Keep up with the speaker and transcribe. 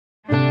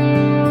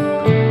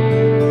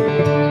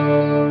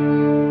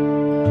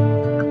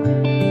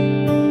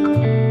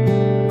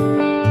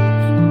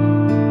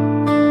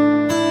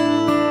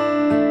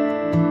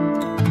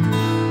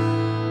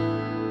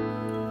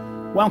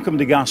Welcome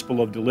to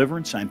Gospel of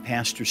Deliverance. I'm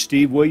Pastor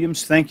Steve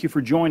Williams. Thank you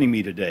for joining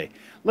me today.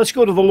 Let's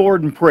go to the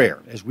Lord in prayer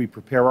as we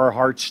prepare our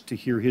hearts to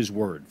hear His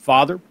Word.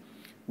 Father,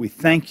 we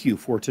thank you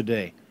for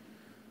today.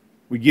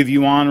 We give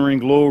you honor and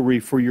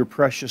glory for your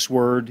precious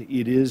Word.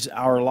 It is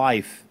our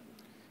life.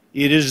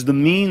 It is the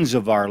means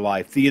of our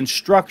life, the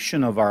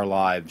instruction of our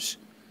lives.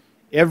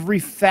 Every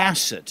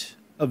facet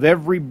of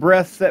every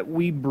breath that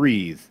we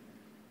breathe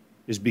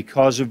is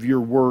because of your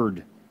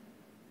Word,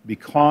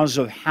 because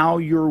of how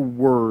your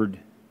Word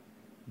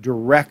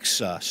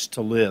directs us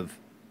to live.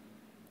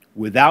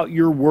 Without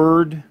your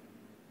Word,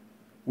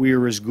 we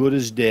are as good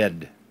as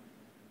dead,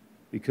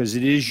 because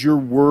it is your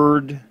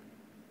Word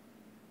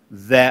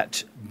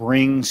that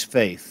brings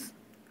faith.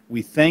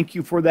 We thank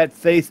you for that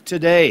faith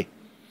today,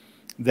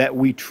 that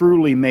we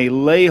truly may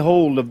lay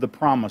hold of the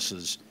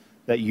promises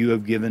that you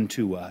have given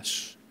to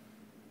us.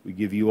 We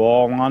give you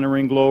all honor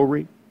and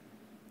glory.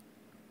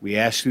 We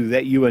ask you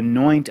that you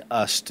anoint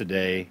us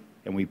today,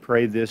 and we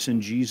pray this in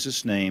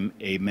Jesus' name.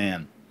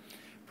 Amen.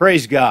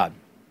 Praise God.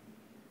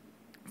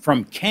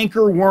 From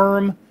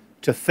cankerworm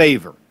to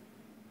favor.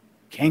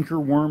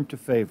 Cankerworm to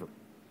favor.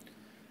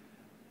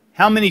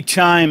 How many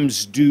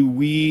times do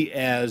we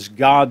as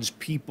God's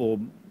people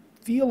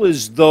feel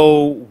as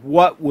though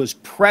what was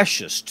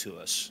precious to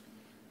us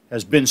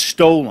has been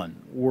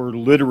stolen or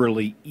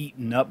literally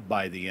eaten up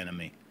by the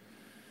enemy?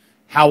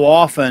 How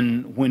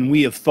often when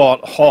we have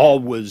thought all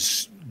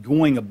was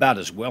going about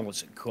as well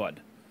as it could,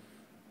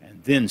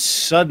 and then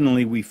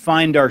suddenly we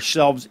find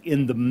ourselves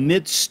in the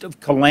midst of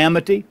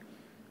calamity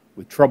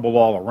with trouble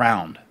all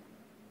around.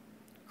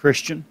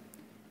 Christian,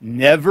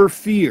 never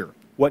fear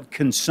what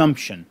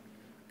consumption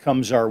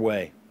comes our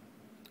way,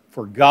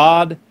 for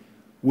God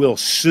will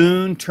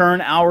soon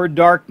turn our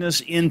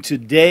darkness into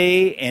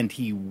day, and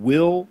He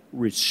will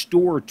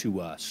restore to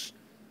us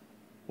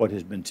what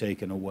has been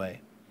taken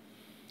away.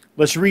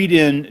 Let's read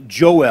in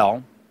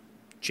Joel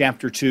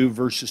chapter 2,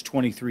 verses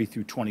 23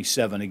 through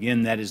 27.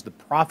 Again, that is the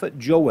prophet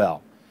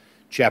Joel,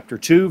 chapter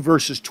 2,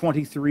 verses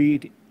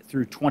 23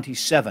 through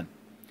 27.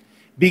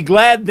 Be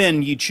glad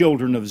then, ye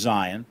children of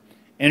Zion,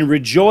 and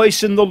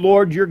rejoice in the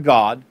Lord your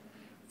God,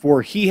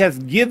 for He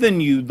hath given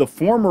you the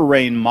former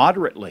rain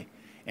moderately,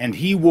 and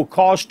He will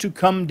cause to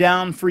come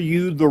down for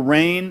you the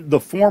rain, the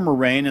former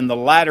rain, and the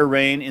latter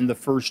rain in the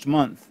first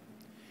month.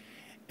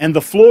 And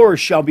the floors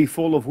shall be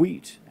full of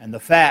wheat, and the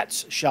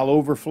fats shall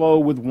overflow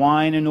with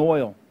wine and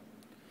oil.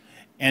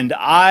 And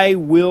I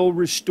will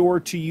restore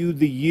to you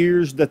the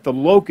years that the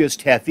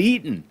locust hath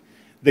eaten,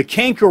 the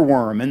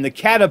cankerworm, and the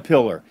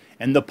caterpillar,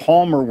 and the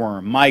palmer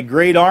worm, my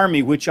great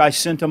army which I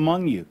sent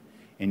among you.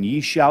 And ye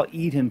shall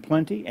eat in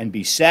plenty, and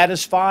be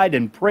satisfied,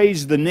 and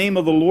praise the name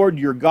of the Lord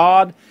your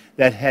God,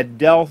 that had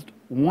dealt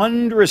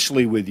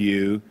wondrously with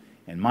you,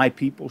 and my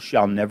people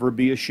shall never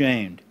be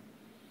ashamed.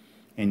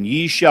 And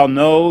ye shall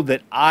know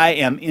that I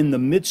am in the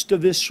midst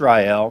of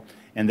Israel,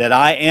 and that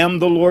I am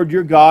the Lord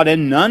your God,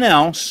 and none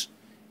else,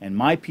 and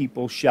my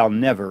people shall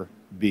never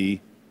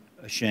be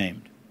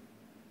ashamed.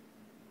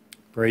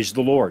 Praise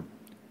the Lord.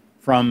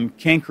 From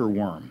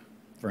cankerworm,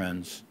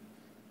 friends,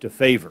 to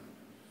favor.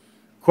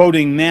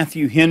 Quoting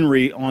Matthew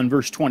Henry on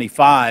verse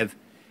 25,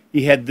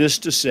 he had this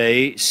to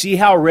say, "See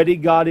how ready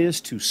God is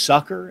to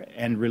succor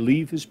and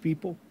relieve His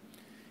people?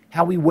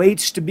 How He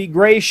waits to be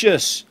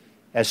gracious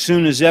as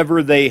soon as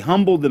ever they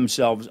humble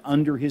themselves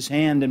under His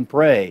hand and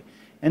pray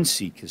and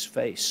seek His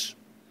face.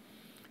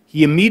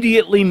 He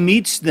immediately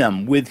meets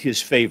them with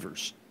His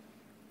favors.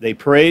 They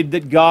prayed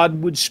that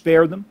God would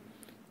spare them,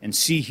 and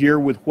see here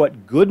with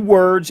what good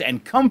words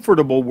and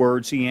comfortable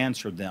words He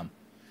answered them.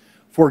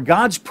 For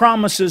God's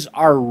promises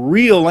are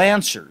real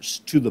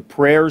answers to the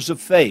prayers of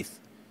faith,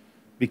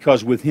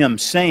 because with Him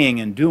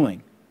saying and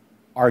doing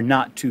are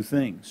not two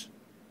things."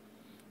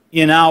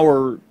 In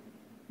our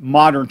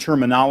modern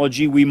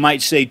terminology, we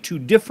might say two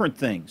different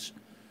things.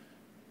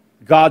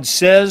 God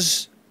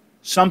says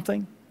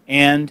something,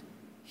 and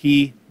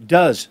He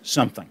does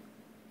something.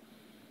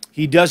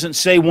 He doesn't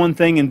say one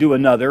thing and do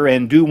another,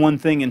 and do one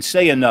thing and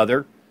say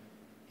another.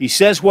 He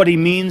says what He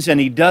means, and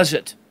He does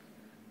it.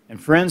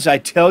 And friends, I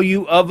tell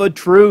you of a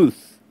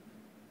truth.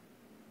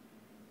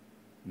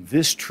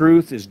 This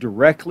truth is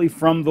directly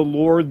from the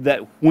Lord,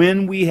 that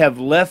when we have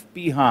left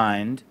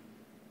behind,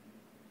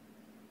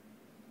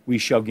 we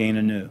shall gain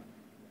anew.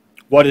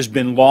 What has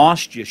been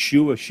lost,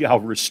 Yeshua shall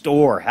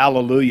restore.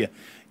 Hallelujah.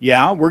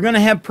 Yeah, we're going to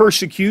have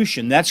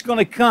persecution. That's going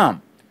to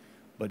come.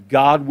 But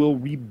God will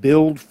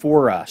rebuild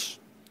for us.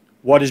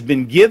 What has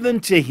been given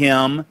to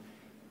Him,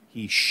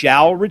 He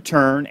shall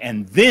return.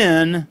 And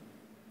then,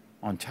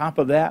 on top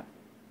of that,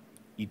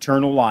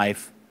 eternal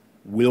life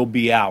will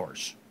be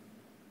ours.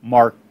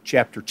 Mark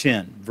chapter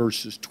 10,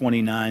 verses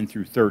 29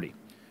 through 30.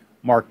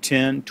 Mark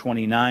 10,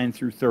 29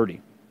 through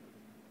 30.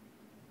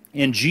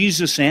 And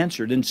Jesus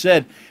answered and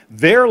said,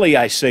 Verily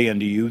I say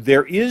unto you,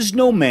 there is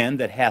no man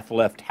that hath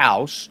left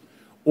house,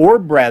 or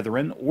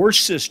brethren, or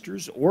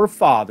sisters, or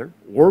father,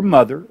 or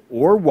mother,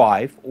 or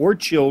wife, or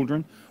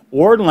children,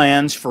 or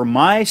lands for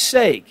my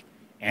sake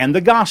and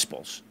the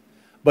gospel's,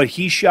 but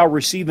he shall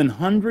receive an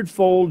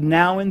hundredfold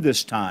now in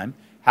this time,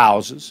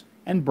 houses,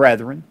 and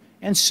brethren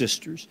and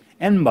sisters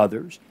and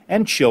mothers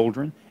and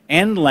children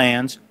and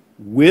lands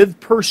with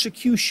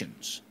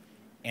persecutions,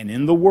 and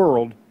in the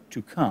world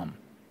to come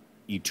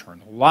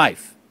eternal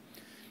life.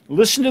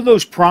 Listen to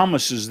those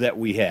promises that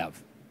we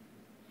have.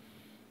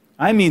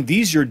 I mean,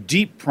 these are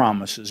deep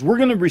promises. We're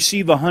going to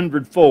receive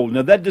 100-fold.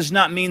 Now, that does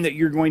not mean that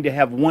you're going to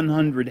have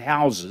 100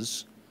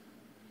 houses,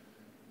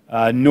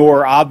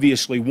 nor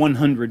obviously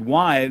 100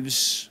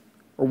 wives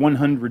or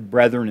 100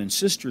 brethren and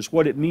sisters.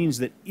 What it means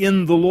that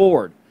in the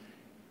Lord,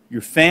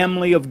 your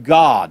family of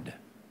God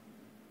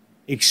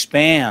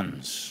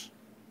expands.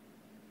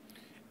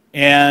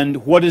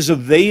 And what is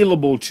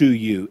available to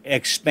you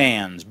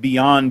expands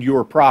beyond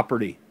your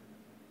property.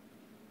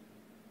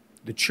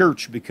 The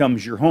church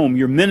becomes your home.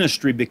 Your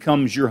ministry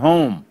becomes your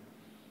home.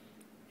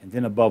 And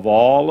then above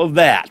all of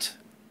that,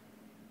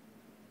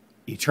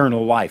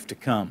 eternal life to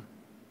come.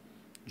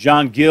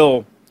 John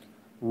Gill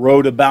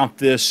wrote about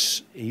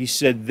this. He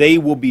said, they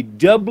will be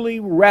doubly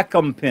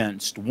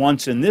recompensed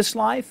once in this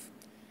life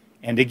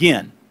and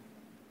again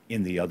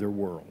in the other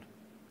world.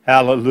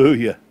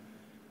 Hallelujah.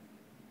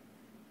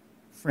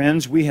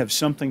 Friends, we have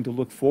something to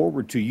look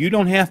forward to. You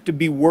don't have to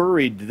be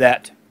worried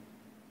that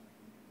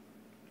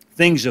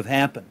things have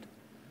happened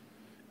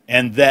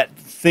and that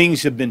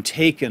things have been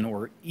taken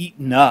or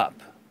eaten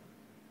up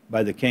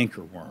by the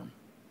cankerworm,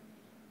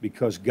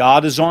 because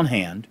God is on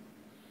hand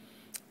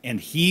and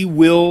He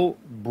will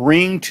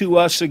bring to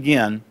us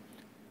again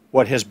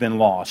what has been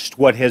lost,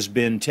 what has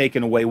been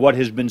taken away, what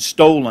has been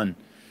stolen.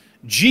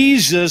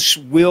 Jesus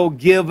will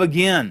give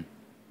again.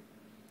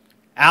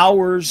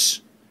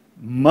 Ours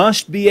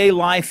must be a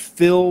life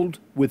filled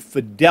with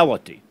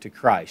fidelity to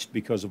Christ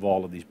because of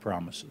all of these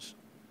promises.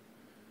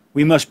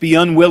 We must be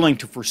unwilling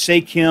to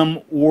forsake Him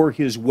or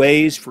His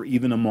ways for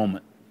even a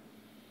moment.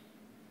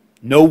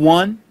 No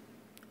one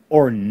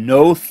or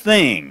no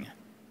thing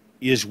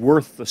is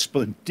worth the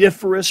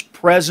splendiferous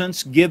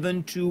presence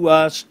given to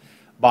us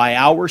by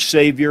our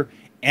Savior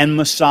and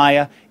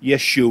Messiah,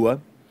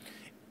 Yeshua.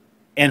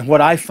 And what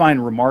I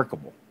find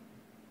remarkable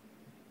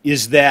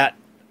is that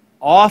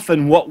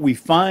often what we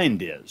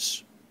find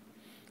is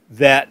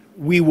that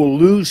we will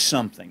lose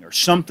something, or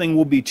something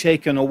will be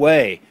taken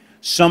away,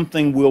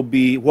 something will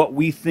be what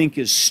we think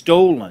is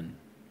stolen.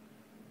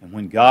 And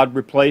when God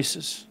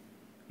replaces,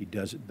 He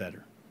does it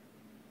better.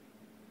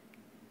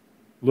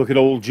 Look at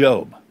old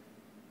Job.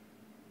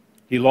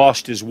 He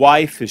lost his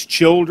wife, his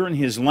children,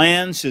 his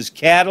lands, his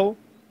cattle.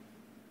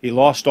 He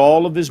lost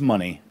all of his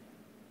money.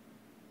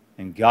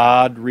 And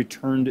God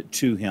returned it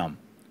to him.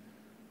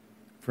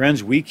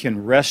 Friends, we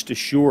can rest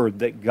assured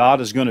that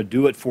God is going to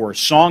do it for us.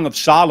 Song of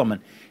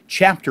Solomon,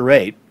 chapter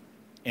 8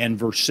 and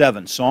verse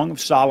 7. Song of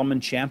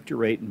Solomon,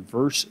 chapter 8 and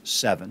verse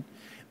 7.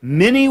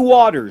 Many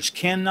waters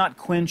cannot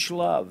quench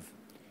love,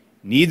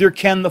 neither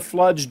can the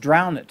floods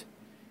drown it.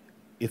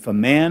 If a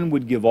man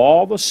would give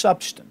all the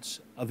substance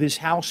of his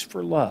house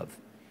for love,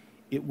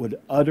 it would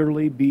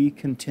utterly be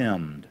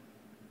contemned.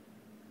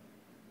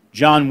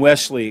 John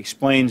Wesley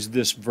explains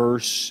this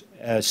verse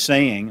as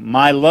saying,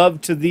 my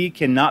love to thee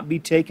cannot be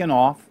taken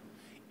off,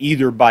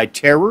 either by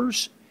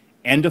terrors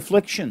and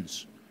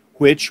afflictions,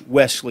 which,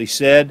 Wesley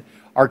said,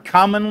 are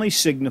commonly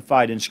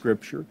signified in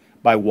Scripture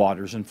by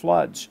waters and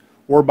floods,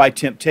 or by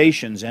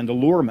temptations and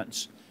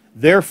allurements.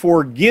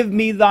 Therefore give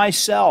me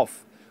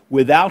thyself,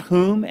 without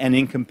whom and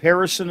in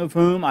comparison of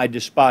whom I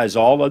despise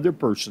all other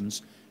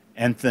persons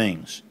and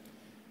things.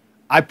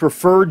 I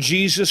prefer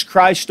Jesus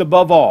Christ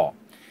above all.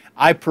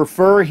 I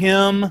prefer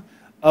Him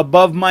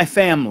above my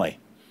family.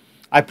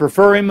 I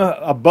prefer Him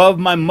above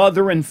my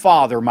mother and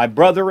father, my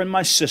brother and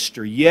my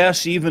sister.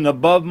 Yes, even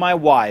above my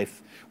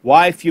wife.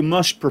 Wife, you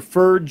must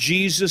prefer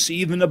Jesus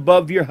even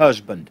above your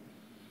husband.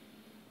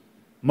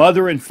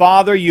 Mother and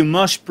father, you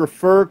must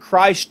prefer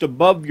Christ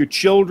above your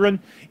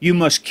children. You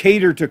must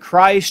cater to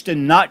Christ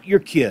and not your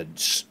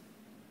kids.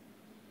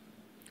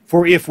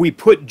 For if we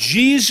put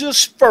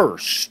Jesus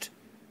first,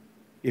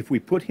 if we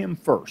put Him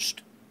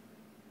first,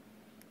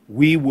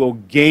 we will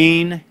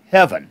gain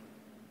heaven.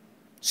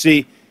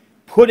 See,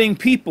 putting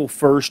people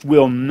first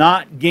will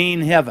not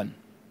gain heaven,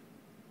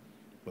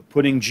 but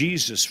putting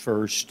Jesus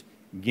first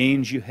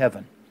gains you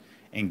heaven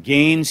and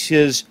gains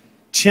His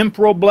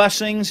temporal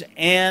blessings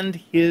and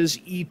His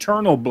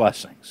eternal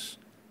blessings.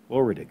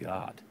 Glory to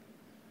God.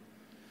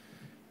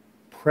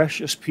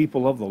 Precious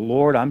people of the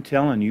Lord, I'm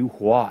telling you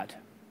what,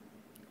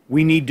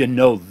 we need to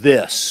know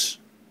this.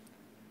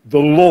 The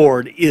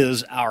Lord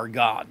is our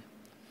God.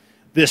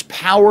 This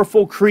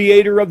powerful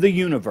creator of the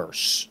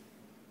universe.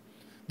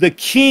 The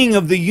King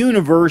of the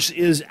universe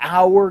is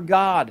our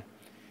God.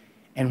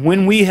 And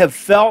when we have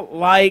felt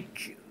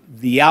like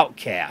the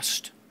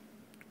outcast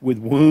with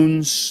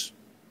wounds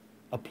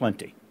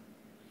aplenty,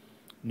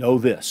 know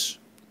this: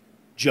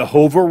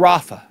 Jehovah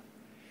Rapha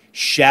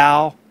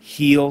shall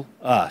heal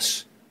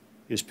us,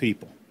 His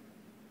people.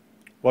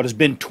 What has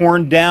been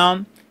torn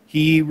down,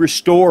 He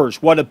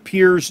restores. What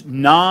appears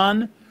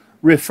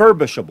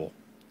non-refurbishable,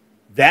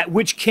 that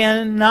which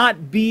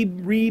cannot be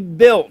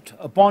rebuilt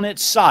upon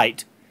its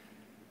site,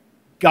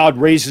 God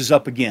raises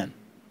up again.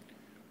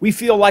 We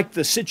feel like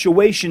the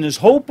situation is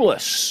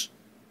hopeless,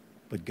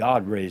 but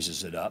God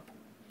raises it up.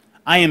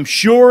 I am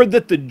sure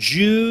that the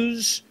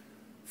Jews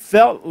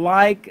felt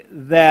like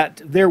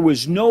that there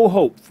was no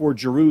hope for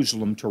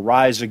Jerusalem to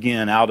rise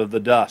again out of the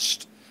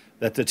dust,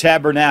 that the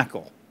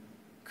tabernacle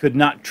could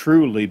not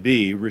truly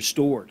be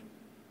restored.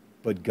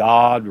 But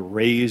God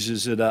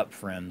raises it up,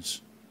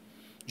 friends.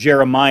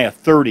 Jeremiah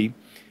 30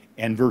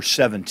 and verse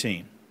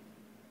 17.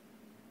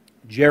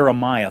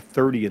 Jeremiah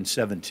 30 and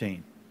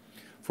 17.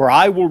 For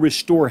I will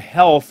restore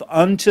health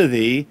unto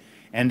thee,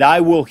 and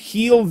I will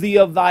heal thee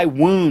of thy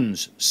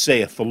wounds,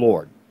 saith the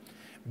Lord,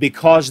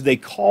 because they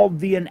called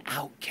thee an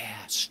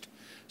outcast,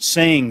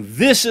 saying,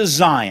 This is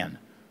Zion,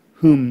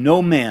 whom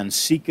no man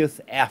seeketh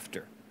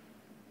after.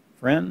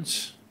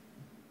 Friends,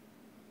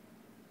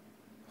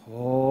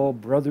 oh,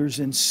 brothers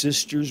and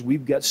sisters,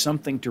 we've got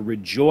something to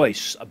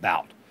rejoice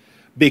about,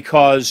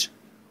 because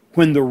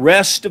when the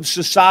rest of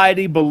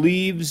society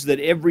believes that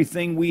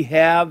everything we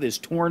have is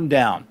torn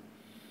down,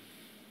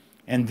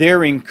 and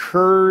their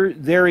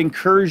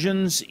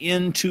incursions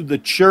into the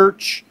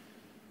church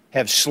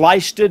have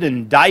sliced it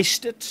and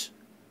diced it,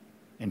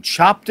 and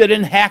chopped it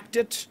and hacked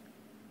it,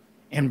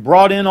 and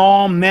brought in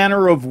all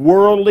manner of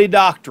worldly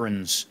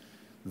doctrines,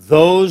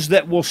 those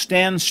that will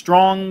stand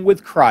strong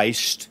with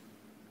Christ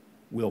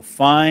will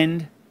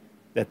find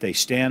that they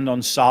stand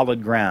on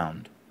solid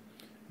ground.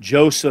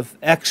 Joseph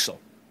Exel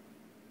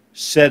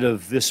said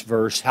of this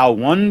verse, how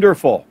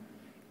wonderful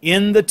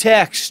in the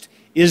text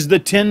is the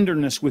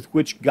tenderness with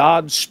which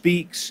God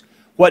speaks,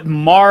 what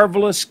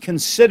marvelous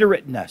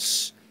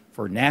considerateness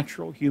for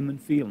natural human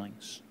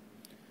feelings,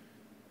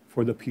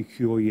 for the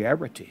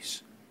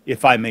peculiarities,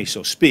 if I may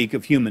so speak,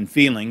 of human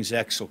feelings,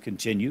 Exel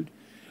continued,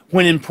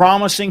 when in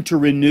promising to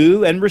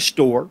renew and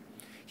restore,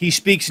 he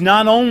speaks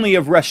not only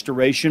of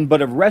restoration,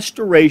 but of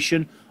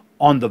restoration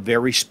on the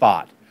very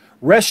spot.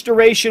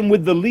 Restoration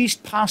with the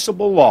least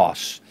possible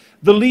loss,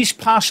 the least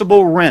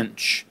possible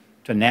wrench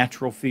to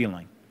natural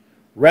feeling.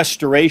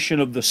 Restoration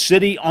of the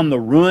city on the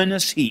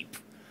ruinous heap,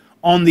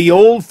 on the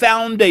old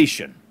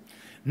foundation.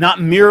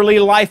 Not merely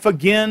life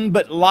again,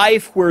 but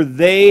life where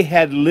they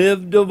had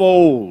lived of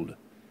old.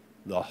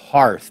 The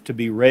hearth to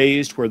be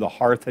raised where the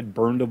hearth had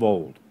burned of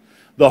old.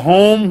 The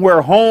home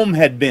where home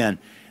had been.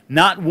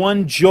 Not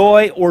one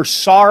joy or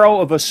sorrow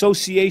of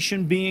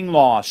association being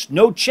lost.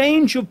 No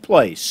change of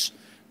place.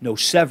 No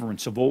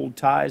severance of old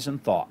ties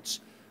and thoughts.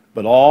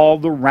 But all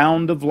the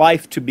round of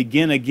life to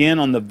begin again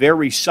on the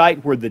very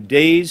site where the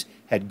days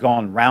had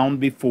gone round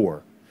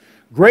before.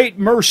 Great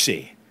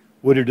mercy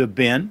would it have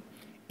been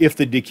if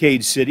the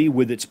decayed city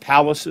with its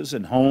palaces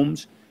and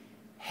homes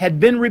had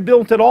been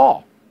rebuilt at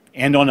all,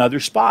 and on other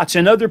spots,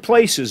 and other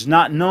places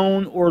not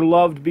known or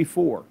loved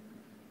before.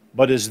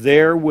 But as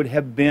there would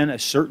have been a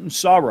certain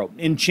sorrow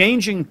in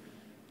changing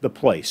the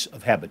place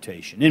of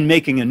habitation, in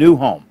making a new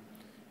home,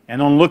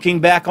 and on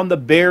looking back on the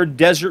bare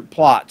desert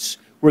plots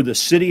where the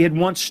city had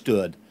once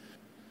stood,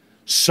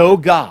 so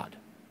God,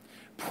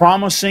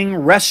 promising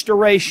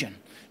restoration,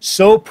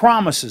 so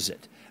promises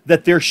it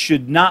that there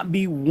should not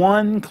be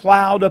one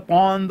cloud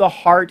upon the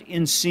heart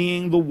in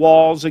seeing the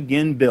walls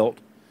again built,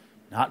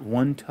 not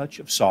one touch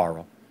of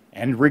sorrow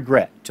and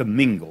regret to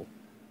mingle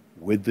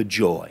with the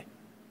joy.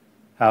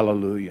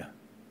 Hallelujah.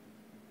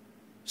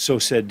 So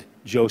said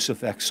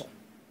Joseph Exel.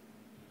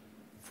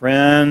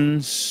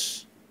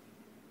 Friends,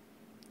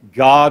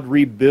 God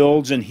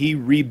rebuilds, and He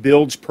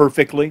rebuilds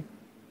perfectly.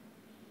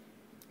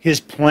 His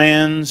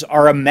plans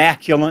are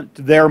immaculate.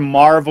 They're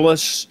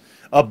marvelous,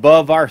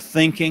 above our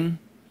thinking.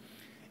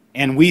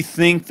 And we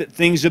think that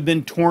things have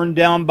been torn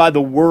down by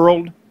the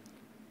world.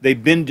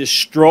 They've been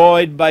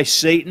destroyed by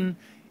Satan.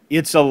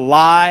 It's a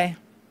lie.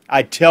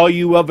 I tell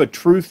you of a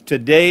truth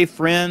today,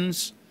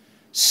 friends.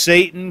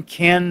 Satan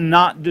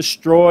cannot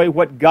destroy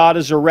what God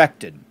has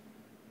erected.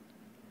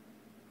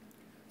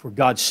 For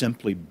God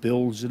simply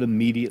builds it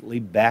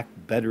immediately back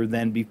better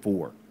than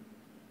before.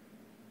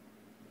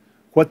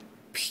 What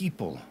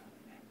people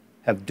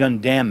have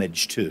done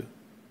damage to,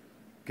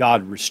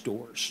 God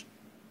restores.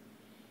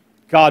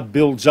 God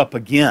builds up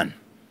again,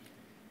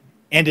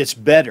 and it's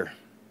better.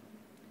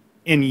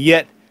 And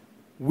yet,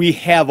 we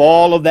have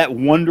all of that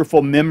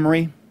wonderful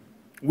memory.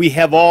 We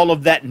have all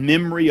of that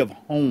memory of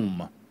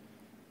home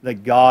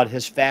that God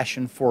has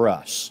fashioned for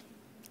us.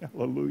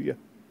 Hallelujah.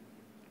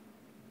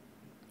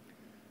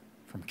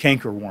 From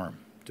cankerworm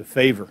to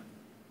favor,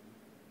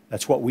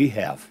 that's what we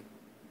have.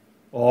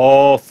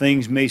 All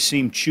things may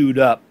seem chewed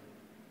up,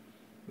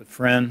 but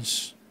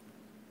friends,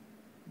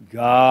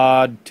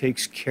 God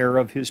takes care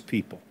of His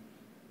people.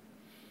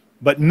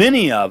 But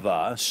many of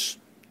us,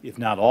 if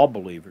not all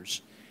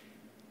believers,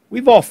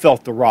 we've all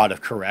felt the rod of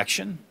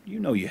correction. You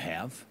know you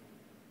have.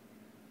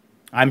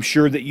 I'm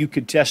sure that you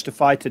could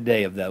testify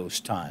today of those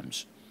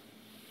times.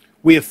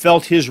 We have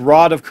felt His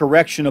rod of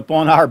correction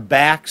upon our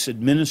backs,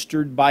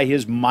 administered by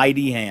His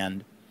mighty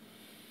hand,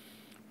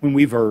 when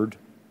we've erred,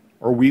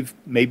 or we've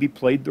maybe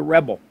played the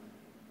rebel.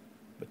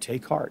 But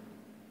take heart.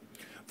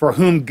 For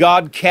whom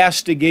God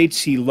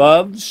castigates, He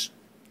loves,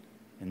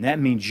 and that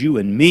means you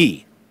and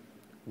me.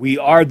 We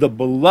are the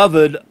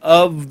beloved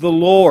of the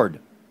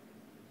Lord.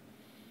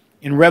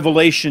 In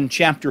Revelation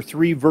chapter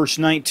 3, verse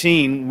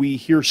 19, we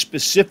hear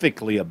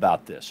specifically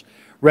about this.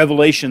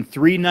 Revelation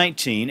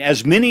 3:19,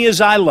 as many as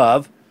I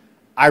love,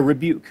 I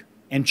rebuke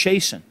and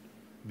chasten.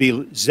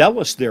 Be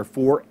zealous,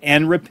 therefore,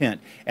 and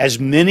repent. As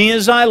many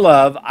as I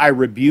love, I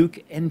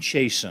rebuke and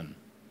chasten.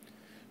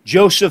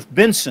 Joseph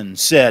Benson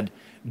said,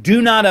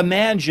 do not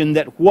imagine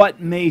that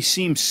what may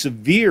seem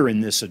severe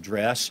in this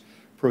address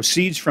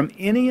proceeds from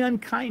any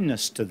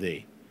unkindness to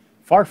thee.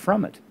 Far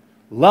from it.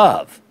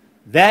 Love,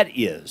 that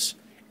is,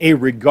 a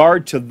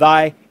regard to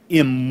thy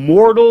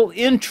immortal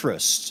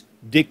interests,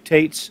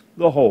 dictates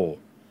the whole.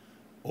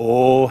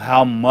 Oh,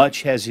 how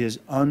much has his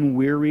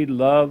unwearied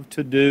love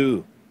to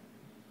do.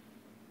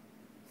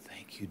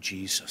 Thank you,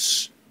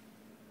 Jesus.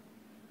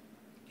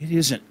 It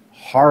isn't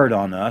hard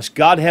on us.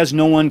 God has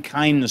no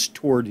unkindness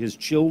toward his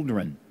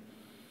children.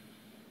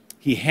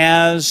 He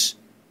has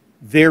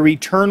their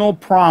eternal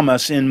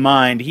promise in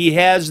mind. He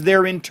has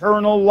their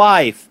eternal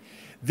life.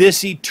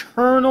 This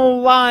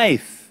eternal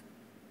life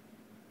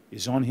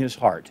is on his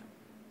heart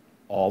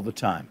all the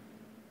time.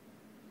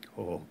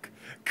 Oh,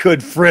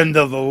 good friend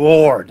of the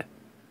Lord.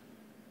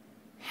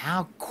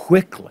 How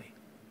quickly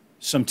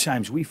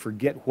sometimes we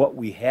forget what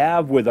we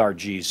have with our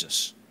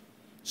Jesus.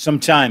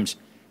 Sometimes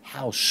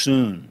how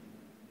soon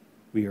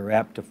we are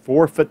apt to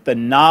forfeit the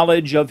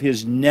knowledge of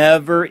his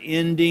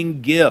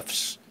never-ending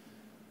gifts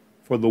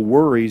for the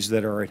worries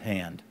that are at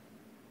hand.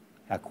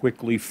 How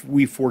quickly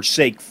we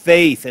forsake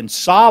faith and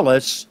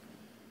solace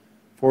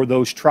for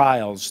those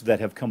trials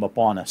that have come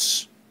upon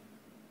us.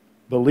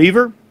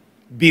 Believer,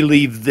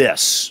 believe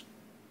this.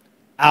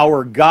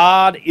 Our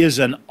God is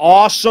an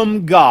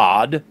awesome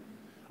God,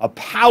 a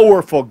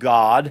powerful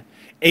God,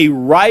 a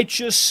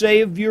righteous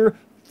Savior,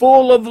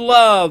 full of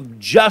love,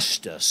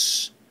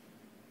 justice,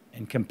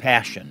 and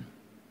compassion.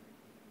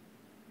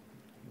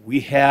 We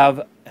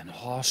have an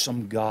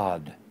awesome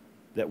God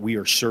that we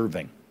are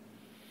serving,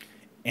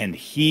 and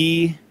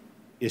he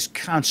is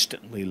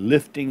constantly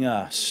lifting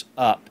us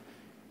up.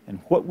 And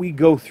what we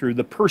go through,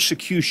 the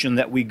persecution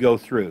that we go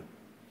through,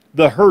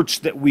 the hurts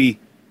that we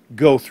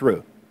go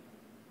through,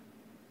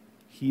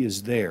 he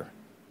is there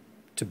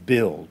to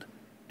build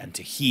and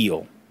to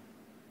heal.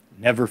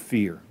 Never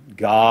fear.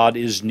 God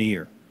is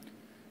near.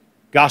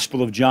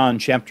 Gospel of John,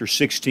 chapter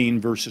 16,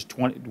 verse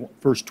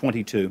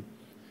 22.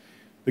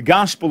 The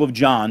Gospel of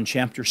John,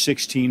 chapter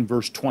 16,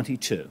 verse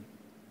 22.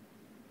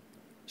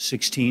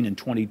 16 and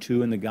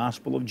 22 in the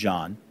Gospel of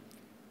John.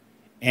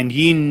 And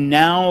ye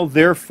now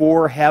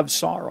therefore have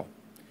sorrow,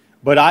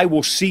 but I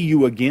will see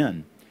you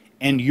again,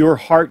 and your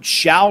heart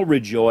shall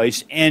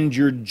rejoice, and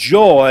your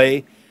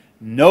joy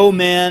no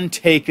man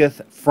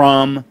taketh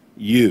from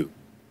you.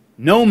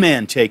 No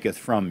man taketh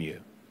from you.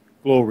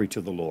 Glory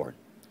to the Lord.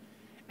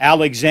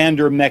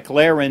 Alexander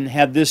Maclaren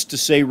had this to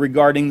say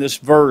regarding this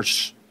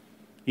verse.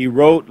 He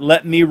wrote,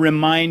 let me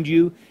remind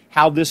you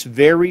how this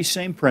very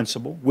same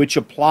principle, which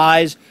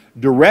applies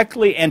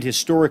directly and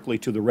historically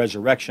to the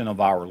resurrection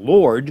of our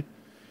Lord,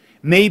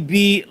 may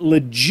be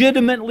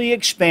legitimately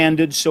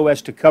expanded so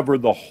as to cover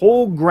the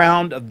whole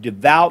ground of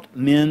devout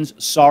men's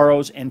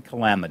sorrows and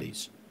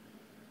calamities.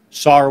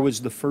 Sorrow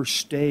is the first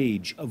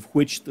stage, of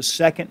which the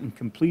second and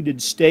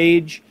completed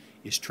stage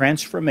is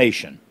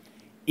transformation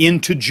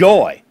into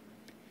joy.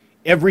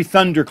 Every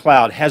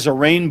thundercloud has a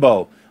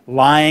rainbow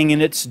lying in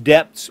its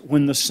depths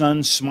when the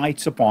sun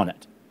smites upon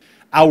it.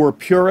 Our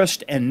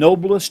purest and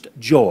noblest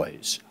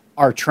joys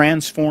are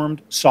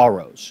transformed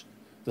sorrows.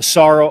 The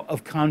sorrow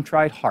of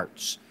contrite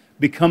hearts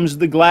becomes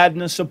the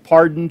gladness of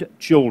pardoned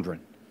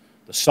children.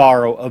 The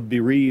sorrow of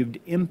bereaved,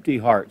 empty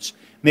hearts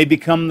may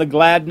become the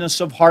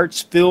gladness of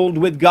hearts filled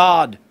with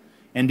God.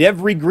 And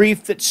every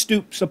grief that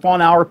stoops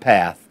upon our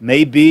path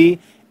may be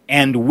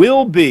and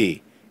will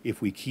be,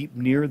 if we keep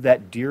near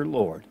that dear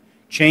Lord,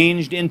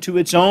 changed into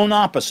its own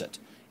opposite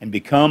and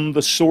become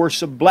the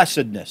source of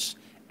blessedness,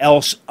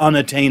 else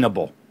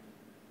unattainable.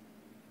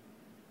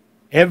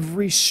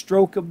 Every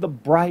stroke of the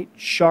bright,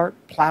 sharp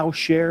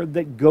plowshare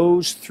that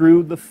goes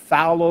through the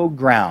fallow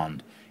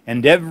ground,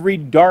 and every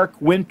dark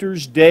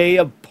winter's day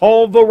of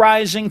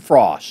pulverizing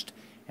frost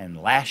and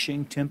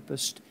lashing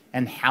tempest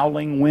and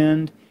howling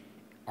wind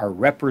are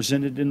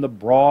represented in the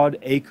broad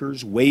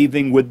acres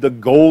waving with the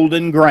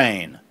golden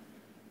grain.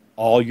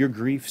 All your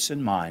griefs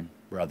and mine,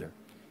 brother,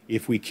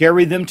 if we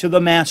carry them to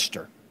the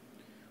Master,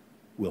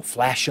 will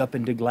flash up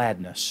into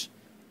gladness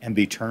and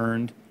be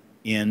turned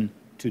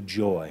into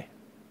joy.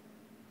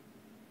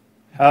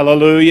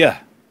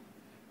 Hallelujah.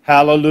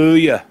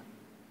 Hallelujah.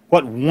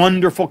 What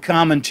wonderful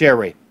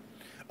commentary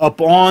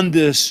upon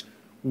this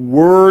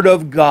Word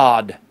of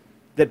God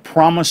that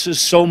promises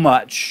so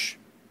much.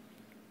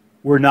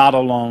 We're not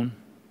alone.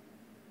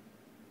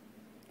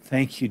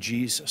 Thank you,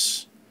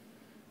 Jesus.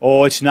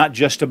 Oh, it's not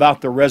just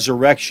about the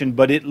resurrection,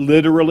 but it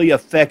literally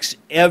affects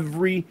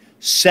every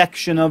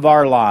section of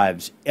our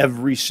lives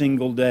every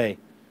single day.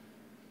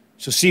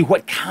 So see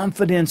what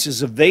confidence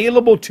is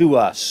available to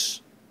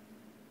us.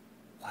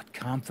 What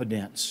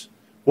confidence,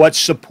 what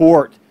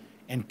support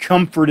and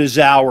comfort is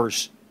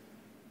ours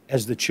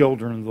as the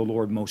children of the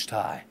Lord Most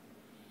High?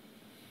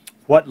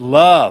 What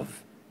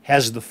love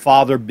has the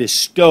Father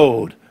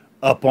bestowed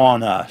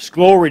upon us?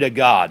 Glory to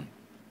God.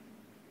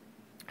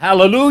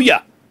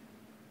 Hallelujah.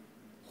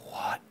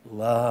 What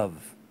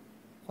love.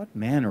 What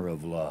manner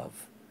of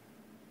love?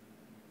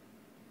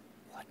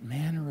 What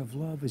manner of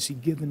love has He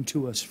given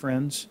to us,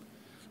 friends?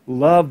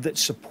 Love that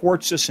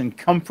supports us and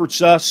comforts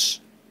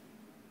us.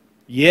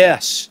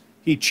 Yes,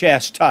 He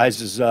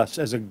chastises us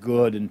as a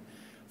good and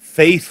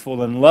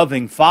faithful and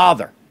loving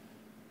Father.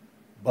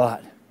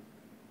 But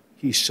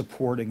He's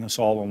supporting us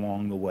all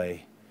along the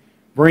way,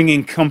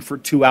 bringing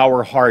comfort to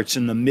our hearts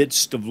in the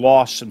midst of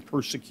loss and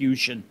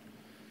persecution.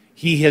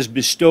 He has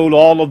bestowed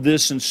all of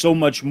this and so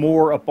much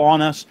more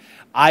upon us.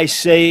 I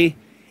say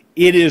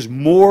it is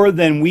more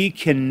than we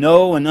can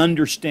know and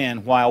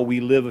understand while we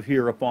live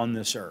here upon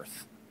this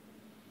earth.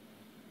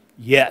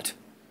 Yet,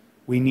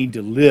 we need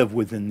to live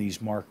within these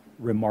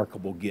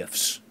remarkable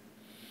gifts.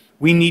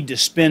 We need to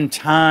spend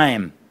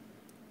time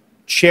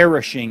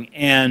cherishing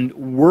and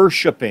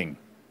worshiping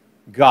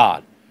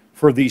God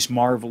for these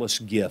marvelous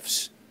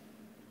gifts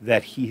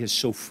that He has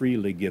so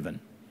freely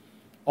given.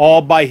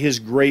 All by His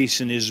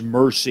grace and His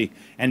mercy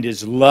and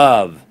His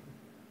love.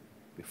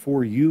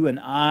 Before you and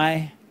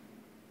I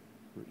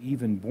were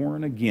even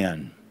born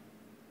again,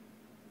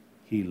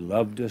 He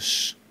loved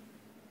us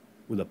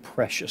with a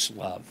precious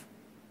love.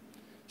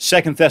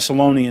 2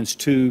 Thessalonians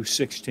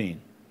 2:16.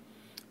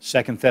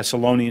 2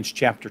 Thessalonians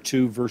chapter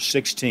 2, verse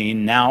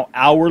 16. Now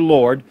our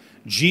Lord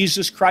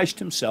Jesus Christ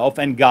Himself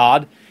and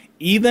God,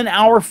 even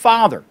our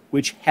Father,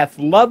 which hath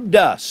loved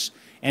us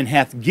and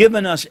hath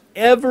given us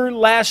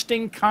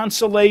everlasting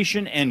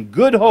consolation and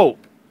good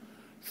hope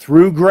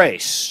through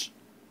grace.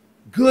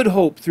 Good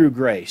hope through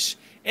grace.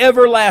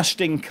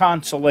 Everlasting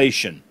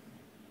consolation.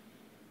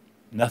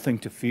 Nothing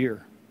to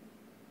fear.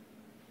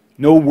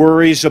 No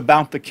worries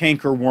about the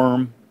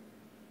cankerworm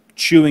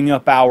chewing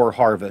up our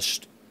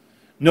harvest.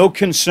 No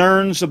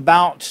concerns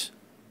about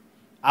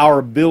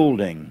our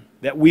building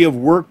that we have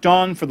worked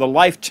on for the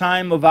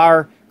lifetime of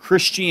our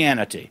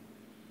Christianity.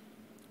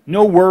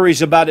 No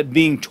worries about it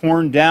being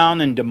torn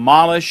down and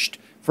demolished.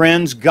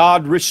 Friends,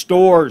 God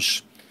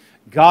restores.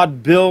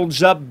 God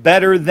builds up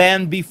better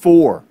than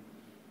before.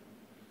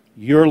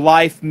 Your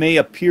life may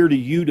appear to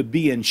you to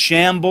be in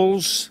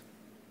shambles.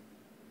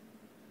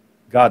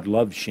 God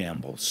loves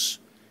shambles.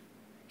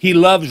 He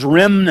loves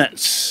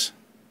remnants,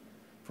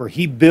 for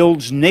He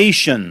builds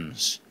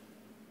nations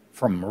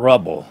from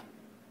rubble,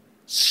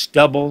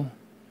 stubble,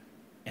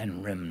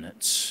 and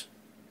remnants.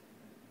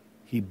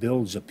 He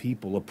builds a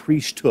people, a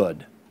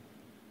priesthood.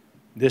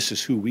 This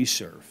is who we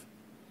serve.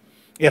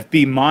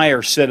 F.B.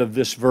 Meyer said of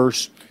this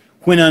verse,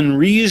 when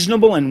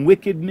unreasonable and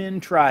wicked men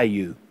try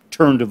you,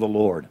 turn to the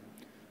Lord,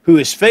 who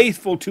is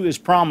faithful to His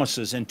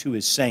promises and to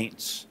His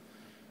saints.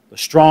 The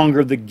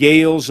stronger the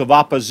gales of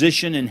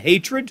opposition and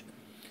hatred,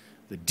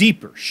 the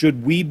deeper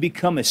should we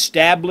become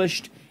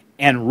established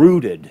and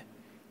rooted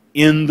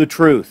in the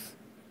truth.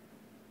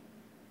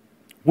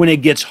 When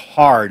it gets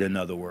hard, in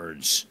other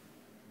words.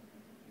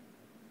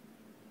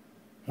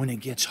 When it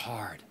gets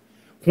hard.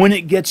 When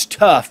it gets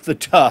tough, the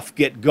tough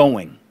get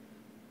going.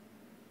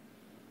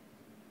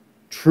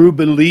 True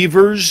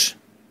believers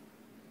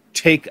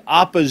take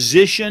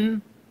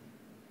opposition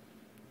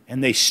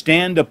and they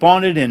stand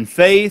upon it in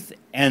faith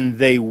and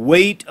they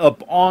wait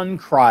upon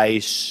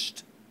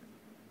Christ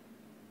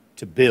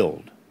to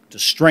build, to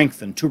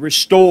strengthen, to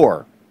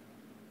restore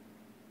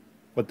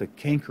what the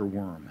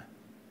cankerworm,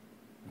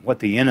 what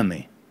the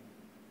enemy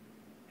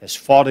has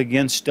fought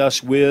against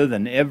us with,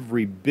 and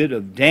every bit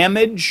of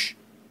damage,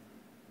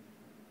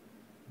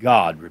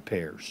 God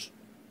repairs.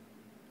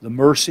 The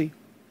mercy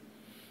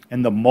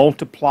and the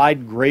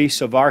multiplied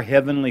grace of our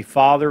Heavenly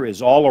Father is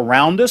all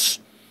around us.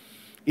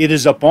 It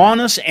is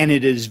upon us and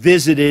it is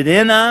visited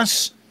in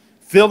us,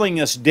 filling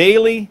us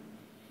daily.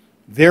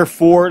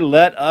 Therefore,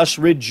 let us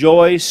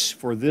rejoice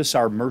for this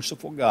our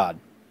merciful God.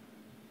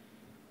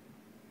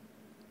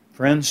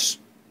 Friends,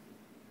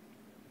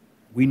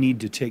 we need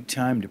to take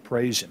time to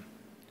praise Him.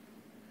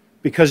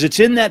 Because it's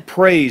in that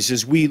praise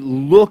as we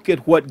look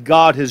at what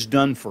God has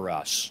done for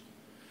us.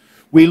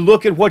 We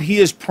look at what He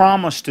has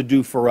promised to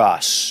do for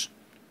us.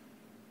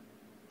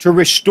 To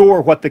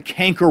restore what the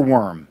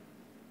cankerworm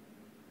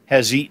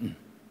has eaten.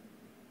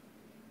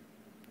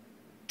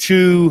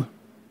 To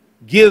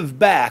give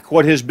back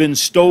what has been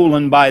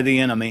stolen by the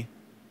enemy.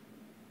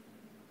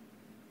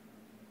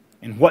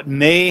 And what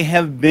may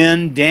have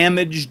been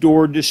damaged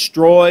or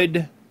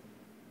destroyed.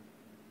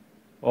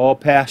 Oh,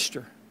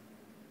 Pastor,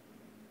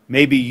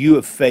 maybe you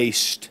have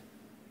faced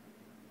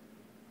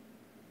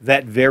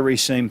that very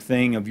same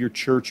thing of your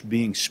church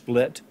being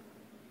split.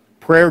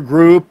 Prayer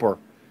group or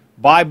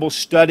Bible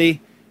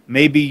study,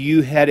 maybe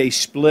you had a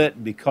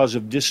split because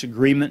of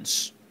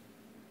disagreements,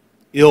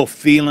 ill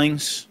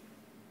feelings.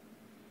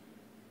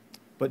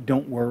 But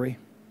don't worry.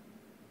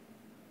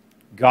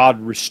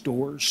 God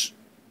restores.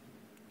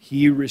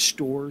 He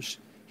restores.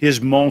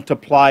 His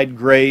multiplied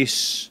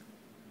grace,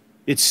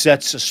 it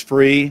sets us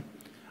free.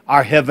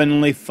 Our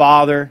Heavenly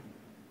Father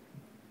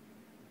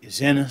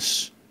is in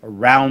us.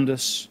 around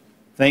us.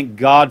 Thank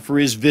God for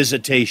His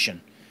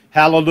visitation.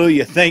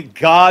 Hallelujah. Thank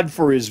God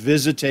for His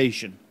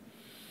visitation.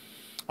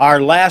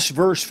 Our last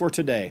verse for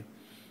today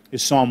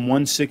is Psalm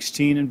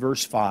 116 and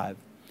verse 5.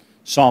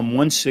 Psalm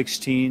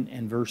 116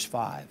 and verse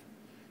 5.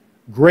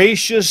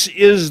 Gracious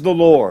is the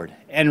Lord,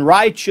 and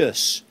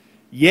righteous,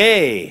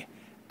 yea,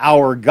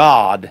 our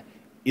God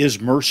is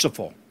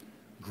merciful.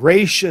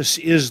 Gracious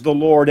is the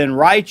Lord, and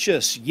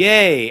righteous,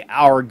 yea,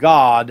 our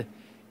God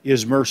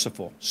is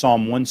merciful.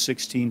 Psalm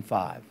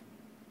 116:5.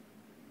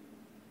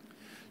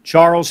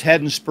 Charles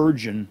Haddon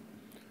Spurgeon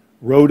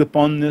wrote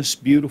upon this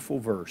beautiful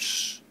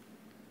verse,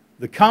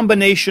 "The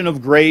combination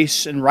of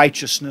grace and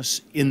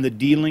righteousness in the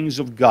dealings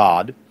of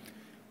God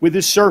with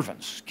His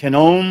servants can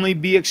only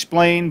be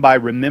explained by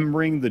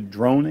remembering the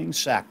droning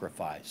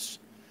sacrifice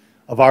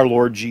of our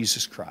Lord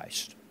Jesus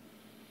Christ.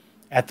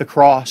 At the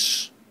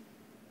cross,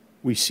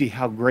 we see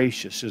how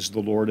gracious is the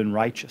Lord and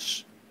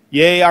righteous.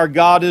 Yea, our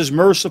God is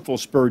merciful,"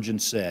 Spurgeon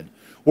said,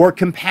 or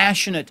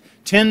compassionate,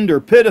 tender,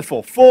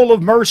 pitiful, full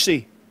of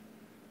mercy.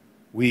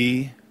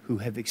 We who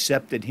have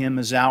accepted Him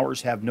as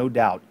ours have no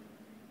doubt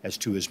as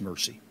to His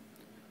mercy,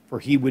 for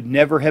He would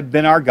never have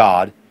been our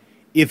God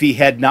if He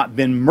had not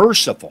been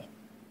merciful.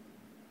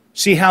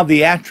 See how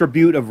the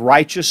attribute of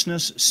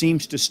righteousness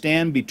seems to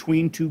stand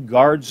between two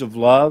guards of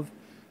love: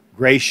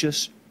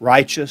 gracious,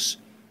 righteous,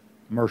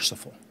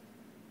 merciful.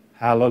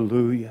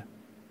 Hallelujah.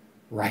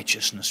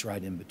 Righteousness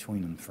right in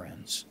between them,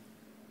 friends.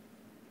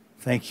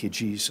 Thank you,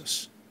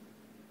 Jesus.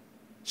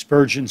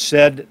 Spurgeon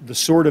said, "The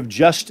sword of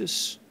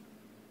justice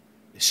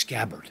is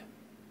scabbard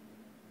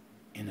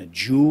in a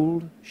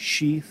jeweled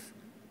sheath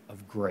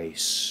of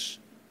grace."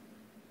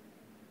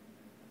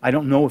 I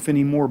don't know if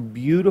any more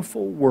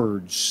beautiful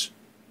words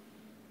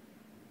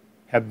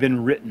have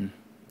been written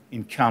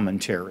in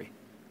commentary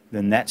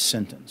than that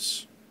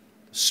sentence.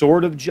 The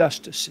sword of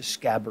justice is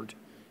scabbard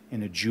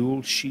in a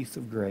jeweled sheath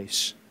of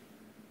grace.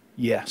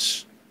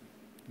 Yes,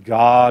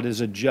 God is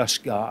a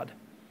just God,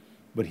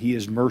 but He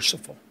is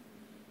merciful.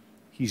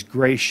 He's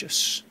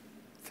gracious.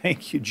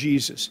 Thank you,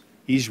 Jesus.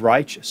 He's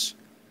righteous,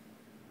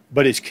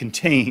 but it's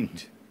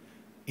contained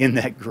in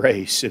that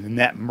grace and in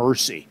that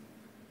mercy.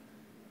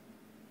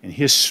 And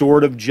His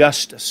sword of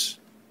justice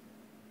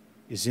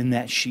is in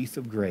that sheath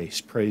of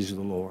grace. Praise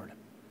the Lord.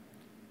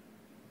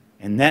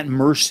 And that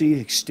mercy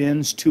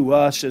extends to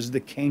us as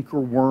the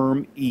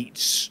cankerworm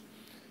eats,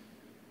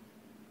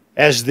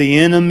 as the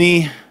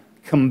enemy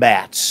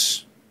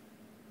combats.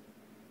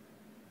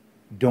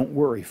 Don't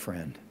worry,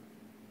 friend.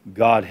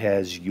 God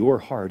has your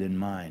heart in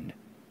mind.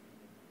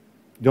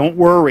 Don't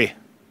worry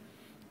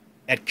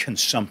at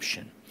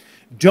consumption.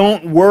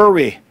 Don't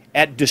worry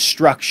at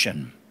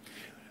destruction.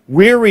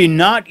 Weary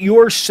not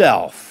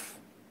yourself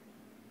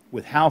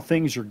with how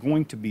things are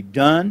going to be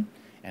done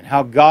and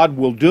how God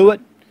will do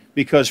it,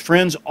 because,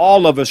 friends,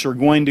 all of us are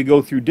going to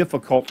go through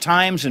difficult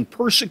times and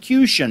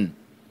persecution.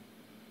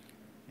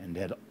 And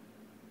at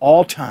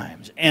all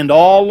times and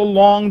all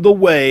along the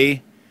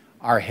way,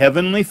 our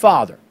Heavenly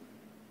Father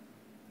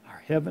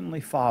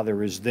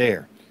is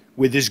there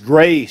with His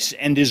grace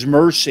and His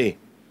mercy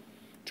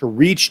to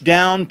reach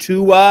down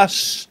to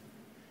us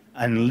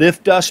and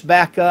lift us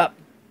back up.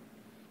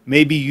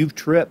 Maybe you've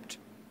tripped.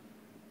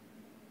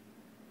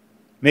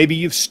 Maybe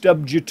you've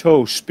stubbed your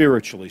toe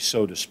spiritually,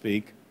 so to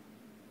speak.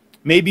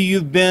 Maybe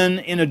you've been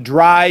in a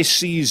dry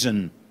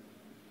season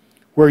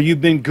where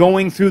you've been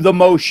going through the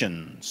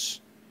motions.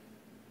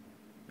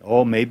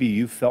 Oh, maybe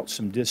you've felt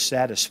some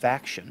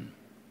dissatisfaction.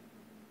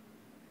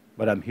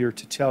 But I'm here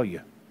to tell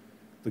you,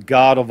 the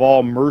God of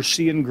all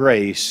mercy and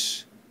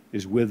grace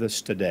is with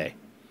us today.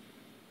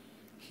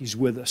 He's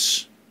with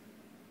us.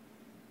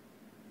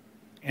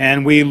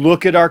 And we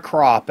look at our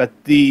crop,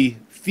 at the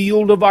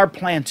field of our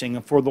planting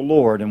for the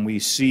Lord, and we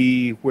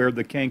see where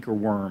the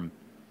cankerworm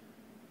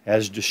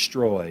has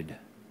destroyed.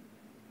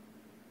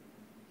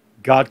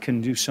 God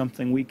can do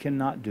something we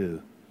cannot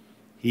do.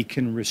 He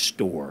can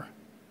restore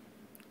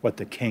what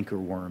the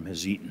cankerworm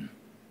has eaten.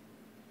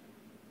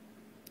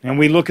 And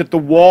we look at the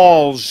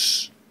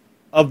walls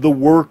of the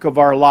work of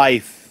our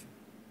life,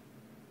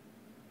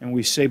 and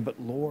we say,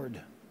 "But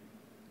Lord,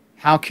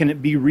 how can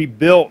it be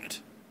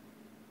rebuilt?"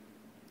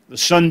 The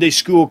Sunday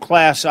school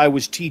class I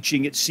was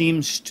teaching, it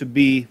seems to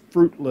be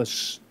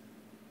fruitless.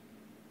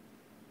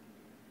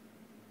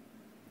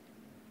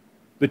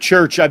 The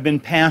church I've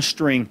been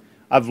pastoring,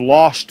 I've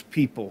lost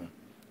people.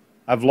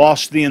 I've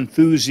lost the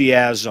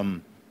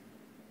enthusiasm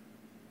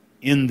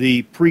in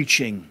the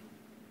preaching.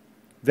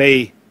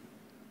 They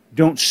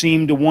don't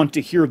seem to want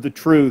to hear the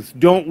truth.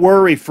 Don't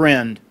worry,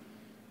 friend,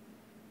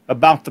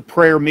 about the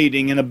prayer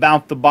meeting and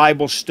about the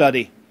Bible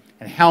study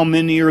and how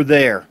many are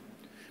there.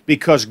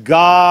 Because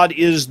God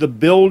is the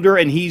builder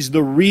and He's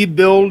the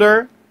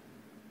rebuilder.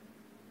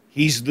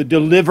 He's the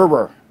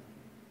deliverer.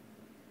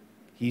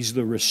 He's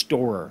the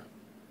restorer.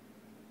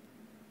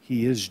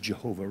 He is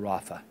Jehovah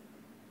Rapha.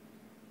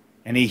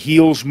 And He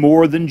heals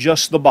more than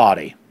just the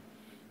body.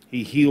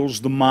 He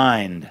heals the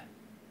mind.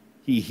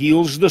 He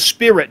heals the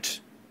spirit.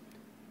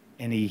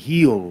 And He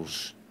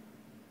heals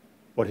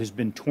what has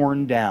been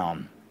torn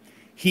down.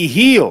 He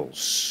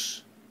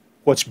heals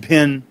what's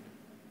been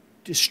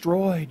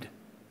destroyed.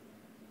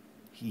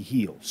 He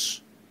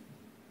heals.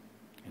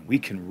 And we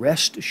can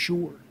rest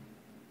assured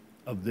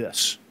of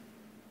this.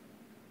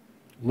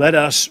 Let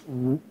us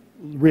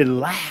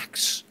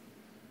relax.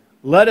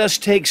 Let us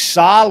take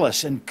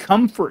solace and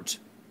comfort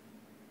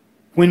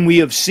when we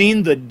have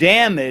seen the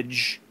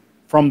damage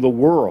from the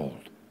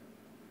world.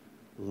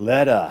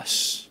 Let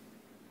us,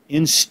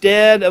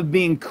 instead of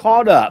being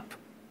caught up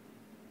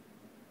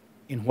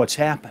in what's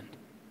happened,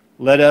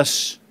 let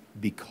us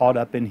be caught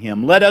up in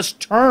Him. Let us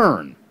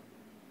turn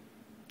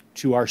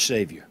to our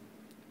Savior.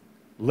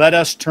 Let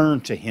us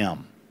turn to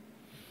Him.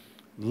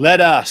 Let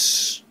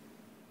us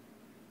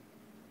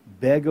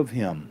beg of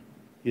Him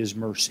His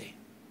mercy.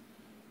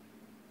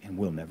 And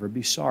we'll never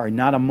be sorry.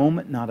 Not a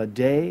moment, not a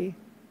day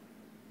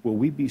will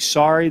we be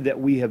sorry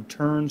that we have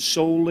turned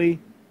solely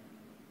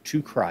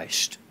to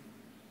Christ,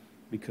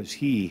 because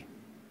He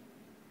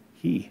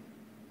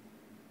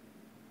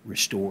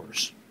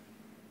restores.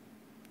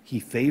 He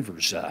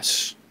favors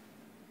us.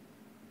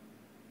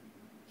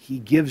 He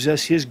gives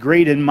us His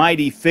great and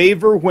mighty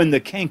favor when the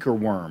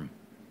cankerworm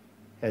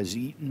has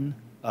eaten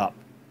up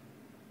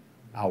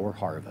our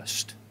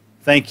harvest.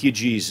 Thank you,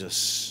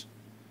 Jesus.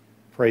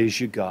 Praise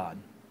you, God.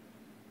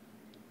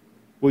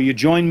 Will you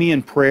join me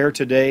in prayer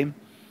today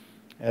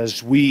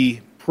as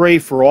we pray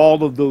for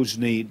all of those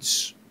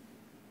needs?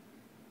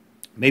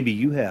 Maybe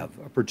you have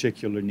a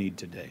particular need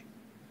today.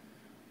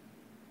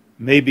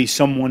 Maybe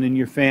someone in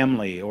your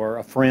family or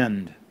a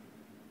friend,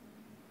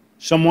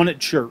 someone at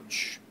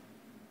church.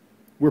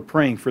 We're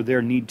praying for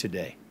their need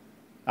today.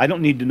 I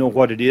don't need to know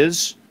what it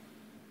is.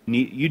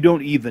 You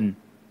don't even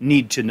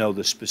need to know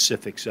the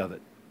specifics of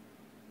it.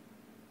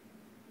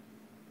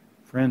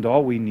 Friend,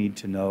 all we need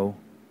to know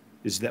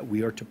is that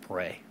we are to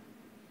pray.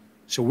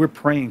 So we're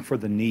praying for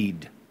the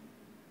need.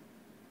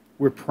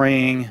 We're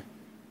praying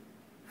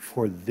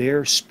for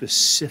their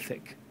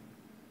specific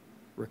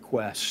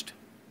request.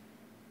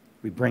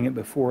 We bring it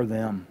before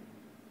them.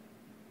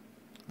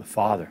 The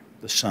Father,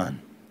 the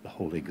Son, the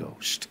Holy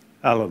Ghost.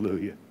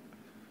 Hallelujah.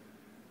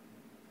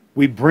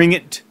 We bring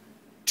it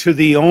to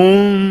the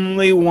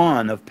only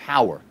one of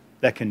power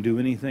that can do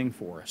anything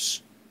for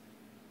us.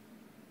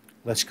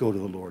 Let's go to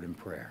the Lord in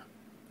prayer.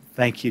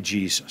 Thank you,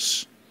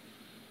 Jesus.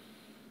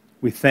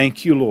 We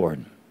thank you,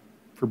 Lord,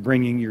 for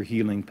bringing your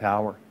healing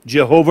power,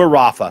 Jehovah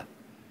Rapha,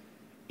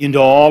 into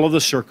all of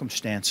the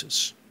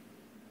circumstances.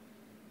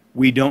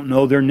 We don't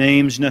know their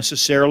names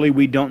necessarily.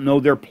 We don't know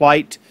their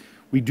plight.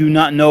 We do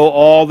not know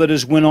all that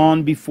has went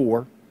on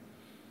before.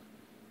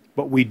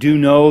 But we do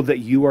know that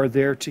you are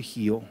there to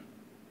heal.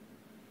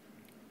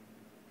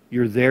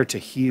 You're there to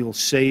heal,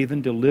 save,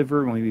 and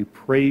deliver, and we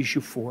praise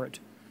you for it.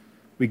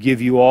 We give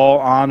you all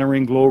honor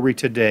and glory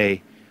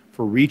today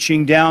for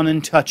reaching down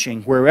and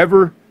touching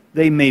wherever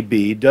they may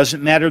be. It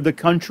doesn't matter the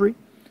country.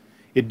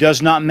 It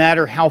does not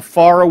matter how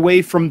far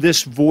away from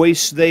this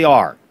voice they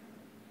are.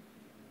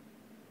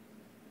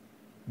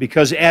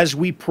 Because as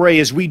we pray,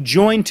 as we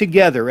join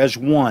together as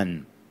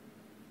one,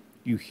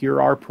 you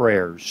hear our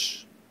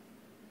prayers.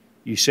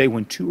 You say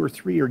when 2 or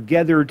 3 are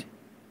gathered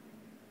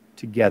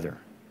together,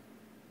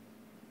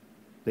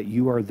 that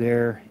you are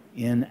there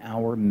in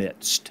our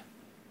midst.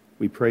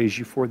 We praise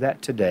you for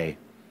that today.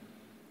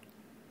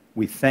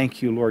 We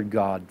thank you, Lord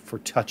God, for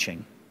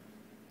touching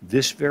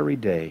this very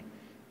day.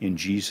 In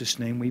Jesus'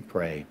 name we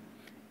pray.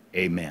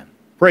 Amen.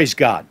 Praise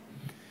God.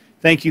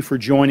 Thank you for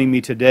joining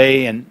me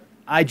today, and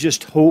I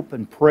just hope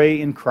and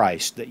pray in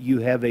Christ that you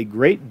have a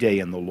great day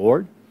in the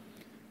Lord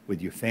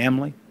with your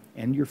family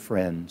and your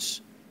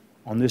friends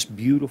on this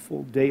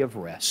beautiful day of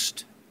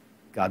rest.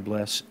 God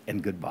bless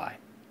and goodbye.